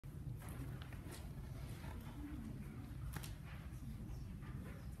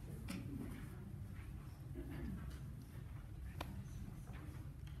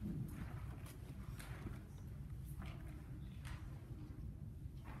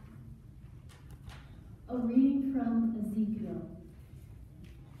A reading from Ezekiel.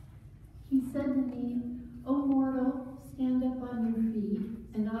 He said to me, O mortal, stand up on your feet,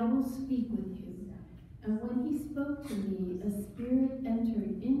 and I will speak with you. And when he spoke to me, a spirit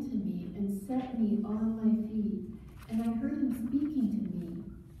entered into me and set me on my feet, and I heard him speaking to me.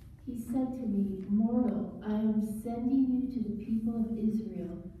 He said to me, Mortal, I am sending you to the people of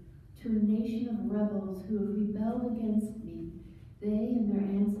Israel, to a nation of rebels who have rebelled against me. They and their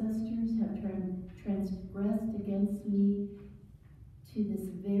ancestors have transgressed against me to this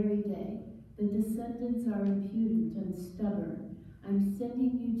very day. The descendants are impudent and stubborn. I'm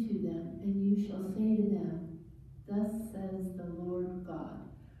sending you to them, and you shall say to them, Thus says the Lord God,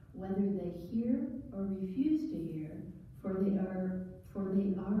 whether they hear or refuse to hear, for they are a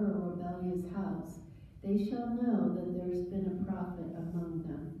rebellious house, they shall know that there's been a prophet among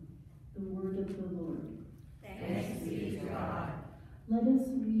them. The word of the Lord. Thanks be to God. Let us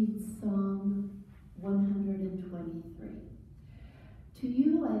read Psalm 123. To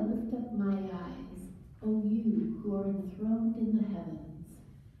you I lift up my eyes, O you who are enthroned in the heavens.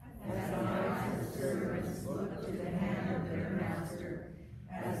 As the eyes of servants look to the hand of their master,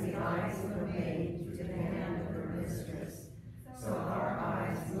 as the eyes of a maid to the hand of her mistress, so our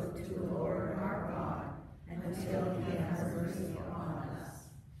eyes look to the Lord our God, until he has mercy upon us.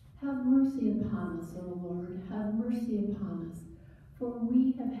 Have mercy upon us, O Lord, have mercy upon us, for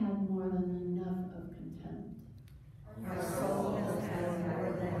we have had more than enough of contempt. Our soul has had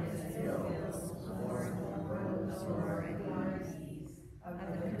more than its fill of sore anxieties, of the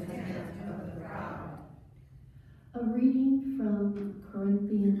contempt of the proud. A reading from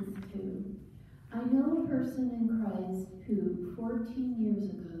Corinthians 2. I know a person in Christ who 14 years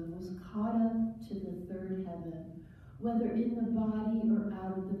ago was caught up to the third heaven. Whether in the body or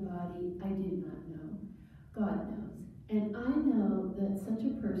out of the body, I do not know. God knows. And I know that such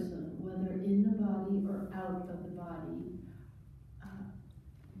a person, whether in the body or out of the body,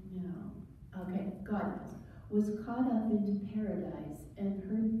 God knows, was caught up into paradise and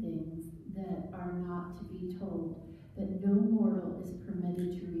heard things that are not to be told, that no mortal is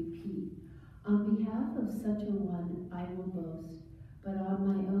permitted to repeat. On behalf of such a one, I will boast, but on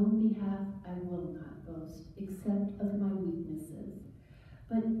my own behalf, I will not boast, except of my weaknesses.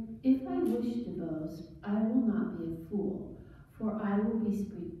 But if I wish to boast, I will not be a fool, for I will be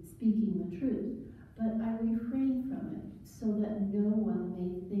speaking the truth, but I refrain from it, so that no one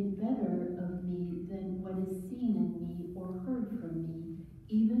may think better of me than what is seen in me or heard from me,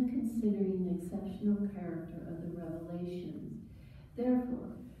 even considering the exceptional character of the revelations.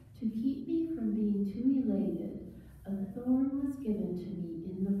 Therefore, to keep me from being too elated, a thorn was given to me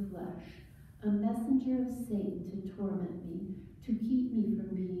in the flesh, a messenger of Satan to torment me, to keep me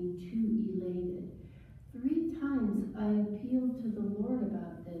from being too elated. 3 times I appealed to the Lord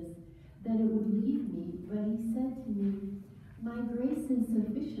about this, that it would leave me, but he said to me, My grace is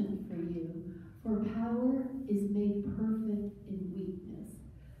sufficient for you, for power is made perfect in weakness.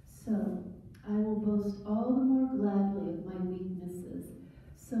 So I will boast all the more gladly of my weaknesses,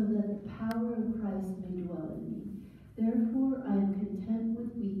 so that the power of Christ may dwell in me. Therefore I am content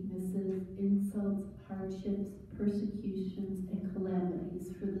with weaknesses, insults, hardships, persecutions, and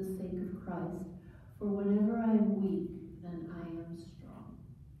calamities for the sake of Christ. For whenever I am weak, then I am strong.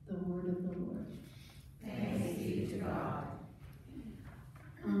 The word of the Lord. Thanks be to God.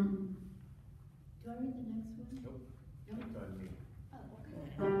 Do I read the next one? Nope. Nope. It's on me.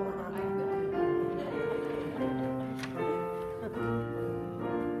 Oh, okay.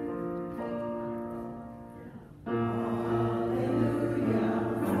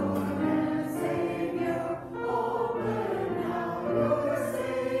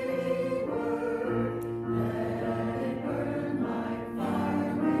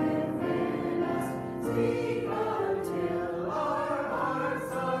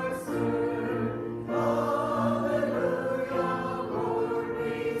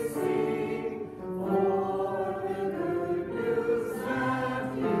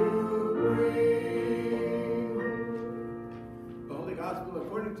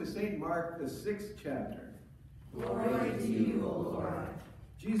 The 6th chapter. Glory to you, O Lord.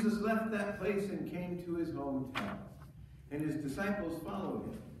 Jesus left that place and came to his hometown, and his disciples followed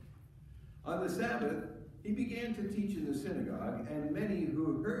him. On the Sabbath, he began to teach in the synagogue, and many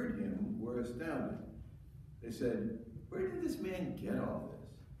who heard him were astounded. They said, Where did this man get all this?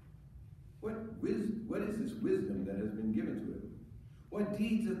 What is this wisdom that has been given to him? What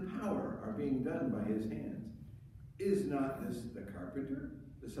deeds of power are being done by his hands? Is not this the carpenter,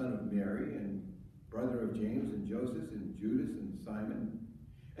 the son of Mary, and brother of James and Joseph and Judas and Simon?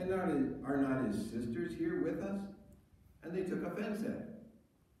 And are not his sisters here with us? And they took offense at it.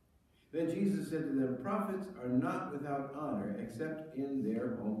 Then Jesus said to them, prophets are not without honor except in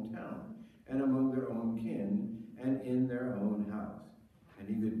their hometown, and among their own kin, and in their own house. And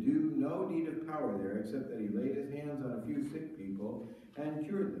he could do no deed of power there, except that he laid his hands on a few sick people and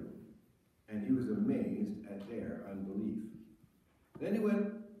cured them. And he was amazed at their unbelief. Then he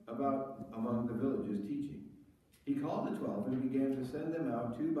went about among the villages teaching. He called the 12 and began to send them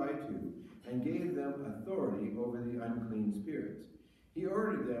out 2 by 2, and gave them authority over the unclean spirits. He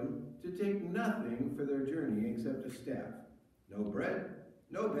ordered them to take nothing for their journey except a staff, no bread,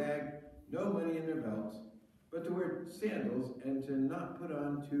 no bag, no money in their belts, but to wear sandals and to not put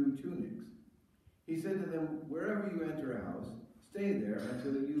on 2 tunics. He said to them, wherever you enter a house, stay there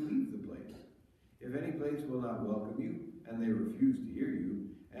until you leave the place. If any place will not welcome you, and they refuse to hear you,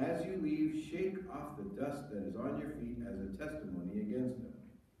 as you leave, shake off the dust that is on your feet as a testimony against them.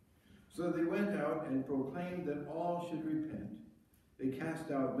 So they went out and proclaimed that all should repent. They cast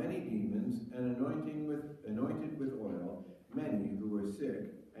out many demons and anointed with oil many who were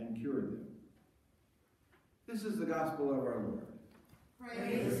sick and cured them. This is the gospel of our Lord.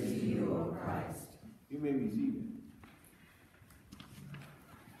 Praise to you, O Christ. You may be seated.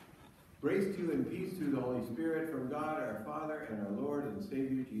 Grace to you and peace through the Holy Spirit from God our Father and our Lord and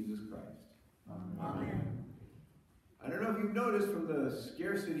Savior Jesus Christ. Amen. I don't know if you've noticed from the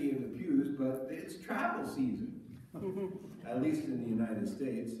scarcity in the pews, but it's travel season, at least in the United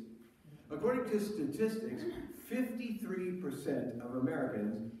States. According to statistics, 53% of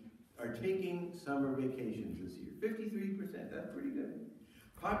Americans are taking summer vacations this year. 53%, that's pretty good.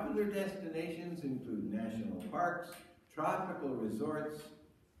 Popular destinations include national parks, tropical resorts,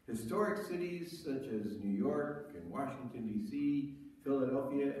 historic cities such as New York and Washington, D.C.,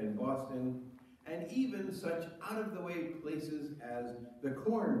 Philadelphia and Boston, and even such out-of-the-way places as the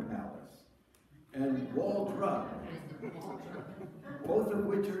Corn Palace and Wall Drug, both of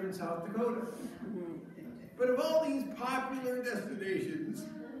which are in South Dakota. But of all these popular destinations,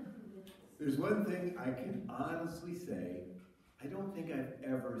 there's one thing I can honestly say I don't think I've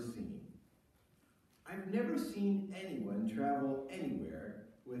ever seen. I've never seen anyone travel anywhere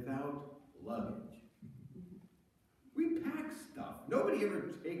without luggage. We pack stuff. Nobody ever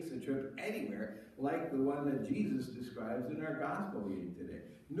takes a trip anywhere like the one that Jesus describes in our gospel reading today.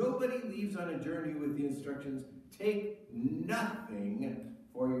 Nobody leaves on a journey with the instructions, take nothing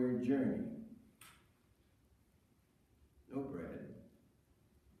for your journey. No bread,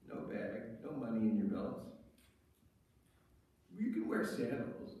 no bag, no money in your belts. You can wear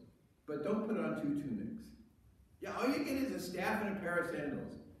sandals, but don't put on 2 tunics. Yeah, all you get is a staff and a pair of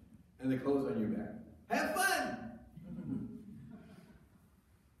sandals and the clothes on your back. Have fun!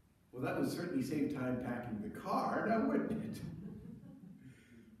 Well, that would certainly save time packing the car, now wouldn't it?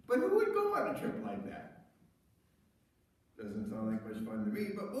 But who would go on a trip like that? Doesn't sound like much fun to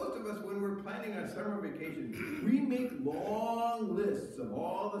me, but most of us, when we're planning our summer vacation, we make long lists of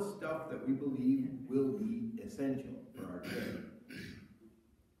all the stuff that we believe will be essential for our trip.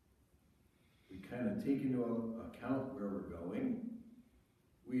 We kind of take into account where we're going.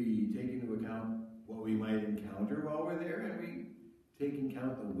 We take into account what we might encounter while we're there, and we take into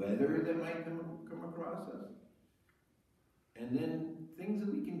account the weather that might come across us. And then things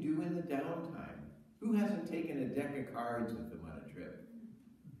that we can do in the downtime. Who hasn't taken a deck of cards with them on a trip?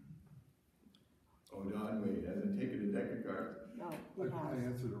 Oh, Don Wade hasn't taken a deck of cards? No, I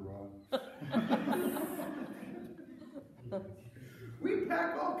answered it wrong. We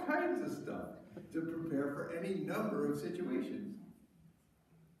pack all kinds of stuff to prepare for any number of situations.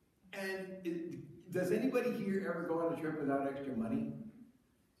 And does anybody here ever go on a trip without extra money?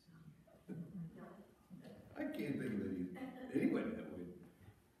 I can't think of anybody that would.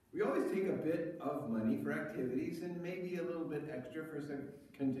 We always take a bit of money for activities and maybe a little bit extra for some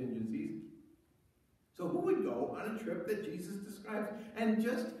contingencies. So who would go on a trip that Jesus describes? And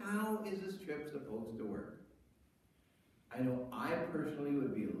just how is this trip supposed to work? I know I personally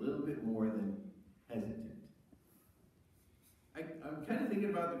would be a little bit more than hesitant. I'm kind of thinking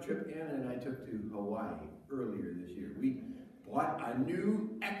about the trip Anna and I took to Hawaii earlier this year. We bought a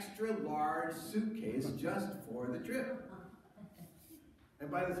new extra large suitcase just for the trip. And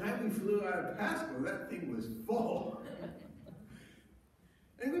by the time we flew out of Pasco, that thing was full.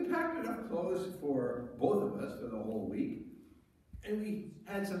 And we packed enough clothes for both of us for the whole week. And we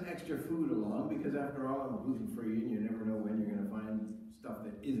had some extra food along because after all, I'm gluten-free and you never know when you're going to find stuff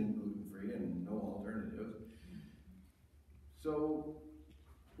that isn't gluten-free and no alternatives. So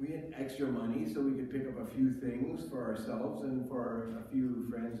we had extra money so we could pick up a few things for ourselves and for a few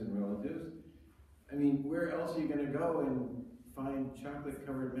friends and relatives. I mean, where else are you going to go and find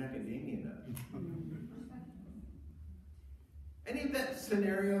chocolate-covered macadamia nuts? Any of that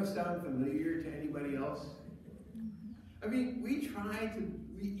scenario sound familiar to anybody else? I mean,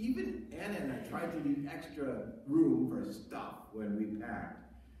 even Anna and I tried to leave extra room for stuff when we packed.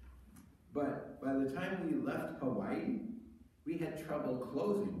 But by the time we left Hawaii, we had trouble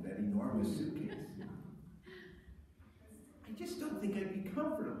closing that enormous suitcase. I just don't think I'd be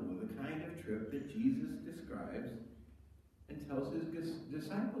comfortable with the kind of trip that Jesus describes and tells his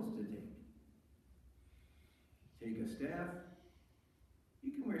disciples to take. Take a staff,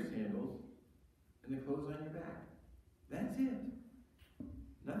 you can wear sandals, and the clothes on your back. That's it.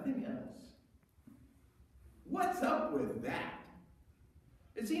 Nothing else. What's up with that?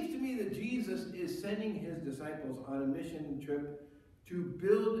 It seems to me that Jesus is sending his disciples on a mission trip to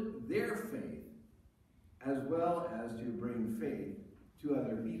build their faith as well as to bring faith to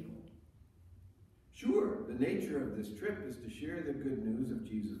other people. Sure, the nature of this trip is to share the good news of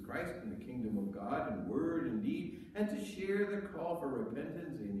Jesus Christ and the kingdom of God in word and deed, and to share the call for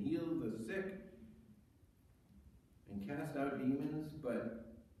repentance and heal the sick and cast out demons,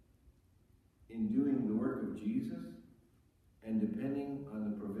 but in doing the work of Jesus and depending on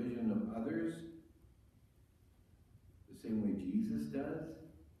the provision of others, the same way Jesus does,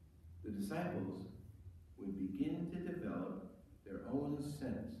 the disciples would begin to develop their own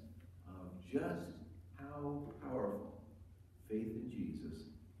sense of just how powerful faith in Jesus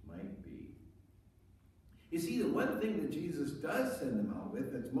might be. You see, the one thing that Jesus does send them out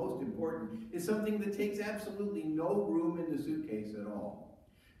with that's most important is something that takes absolutely no room in the suitcase at all.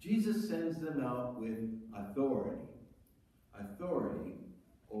 Jesus sends them out with authority. Authority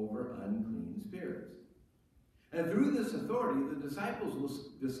over unclean spirits. And through this authority, the disciples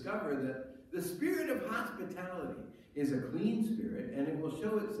will discover that the spirit of hospitality is a clean spirit, and it will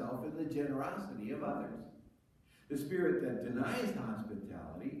show itself in the generosity of others. The spirit that denies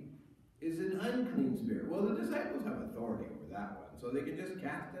hospitality is an unclean spirit. Well, the disciples have authority over that one, so they can just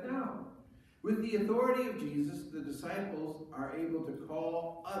cast it out. With the authority of Jesus, the disciples are able to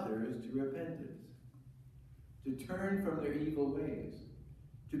call others to repentance, to turn from their evil ways,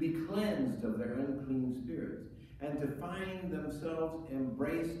 to be cleansed of their unclean spirits, and to find themselves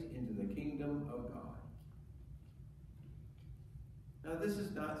embraced into the kingdom of God. Now, this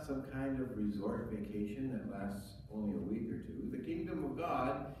is not some kind of resort vacation that lasts only a week or two. The kingdom of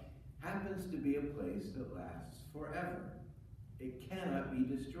God happens to be a place that lasts forever. It cannot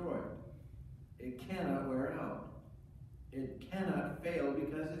be destroyed. It cannot wear out. It cannot fail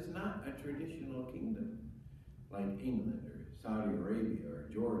because it's not a traditional kingdom like England or Saudi Arabia or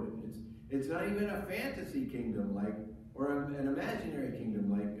Jordan. It's not even a fantasy kingdom or an imaginary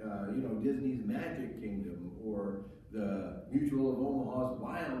kingdom like Disney's Magic Kingdom or the Mutual of Omaha's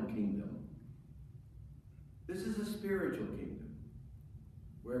Wild Kingdom. This is a spiritual kingdom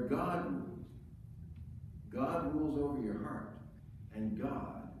where God rules. God rules over your heart, and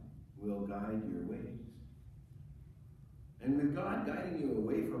God will guide your ways. And with God guiding you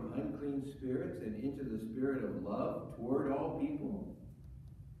away from unclean spirits and into the spirit of love toward all people,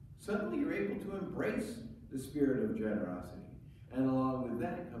 suddenly you're able to embrace the spirit of generosity. And along with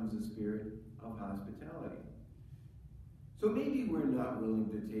that comes the spirit of hospitality. So maybe we're not willing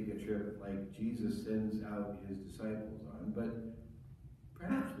to take a trip like Jesus sends out his disciples on, but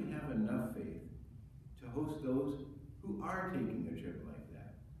perhaps we have enough faith to host those who are taking a trip like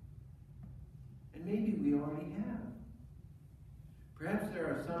that. And maybe we already have. Perhaps there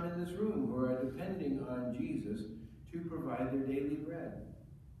are some in this room who are depending on Jesus to provide their daily bread,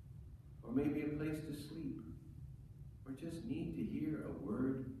 or maybe a place to sleep, or just need to hear a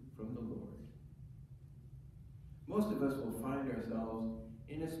word from the Lord. Most of us will find ourselves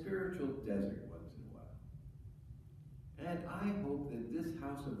in a spiritual desert once in a while. And I hope that this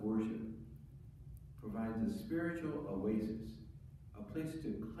house of worship provides a spiritual oasis, a place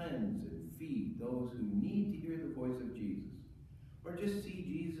to cleanse and feed those who need to hear the voice of Jesus, or just see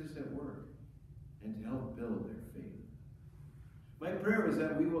Jesus at work, and to help build their faith. My prayer is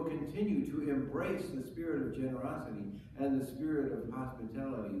that we will continue to embrace the spirit of generosity and the spirit of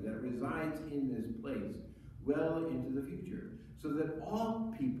hospitality that resides in this place well into the future, so that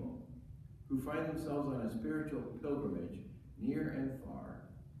all people who find themselves on a spiritual pilgrimage, near and far,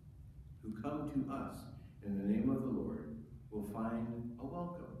 who come to us in the name of the Lord, will find a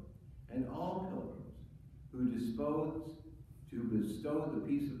welcome. And all pilgrims who bestow the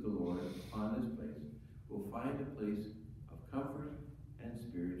peace of the Lord upon this place will find a place of comfort and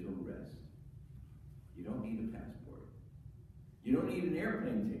spiritual rest. You don't need a passport. You don't need an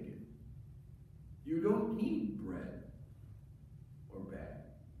airplane ticket. You don't need bread or bag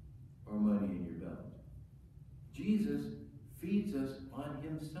or money in your belt. Jesus feeds us on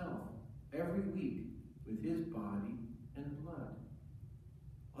himself every week with his body and blood.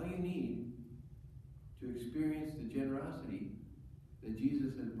 generosity that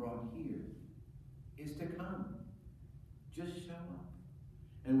Jesus has brought here is to come. Just show up.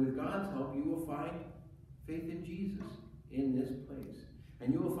 And with God's help, you will find faith in Jesus in this place.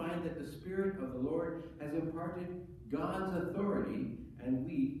 And you will find that the Spirit of the Lord has imparted God's authority, and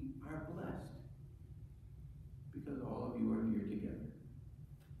we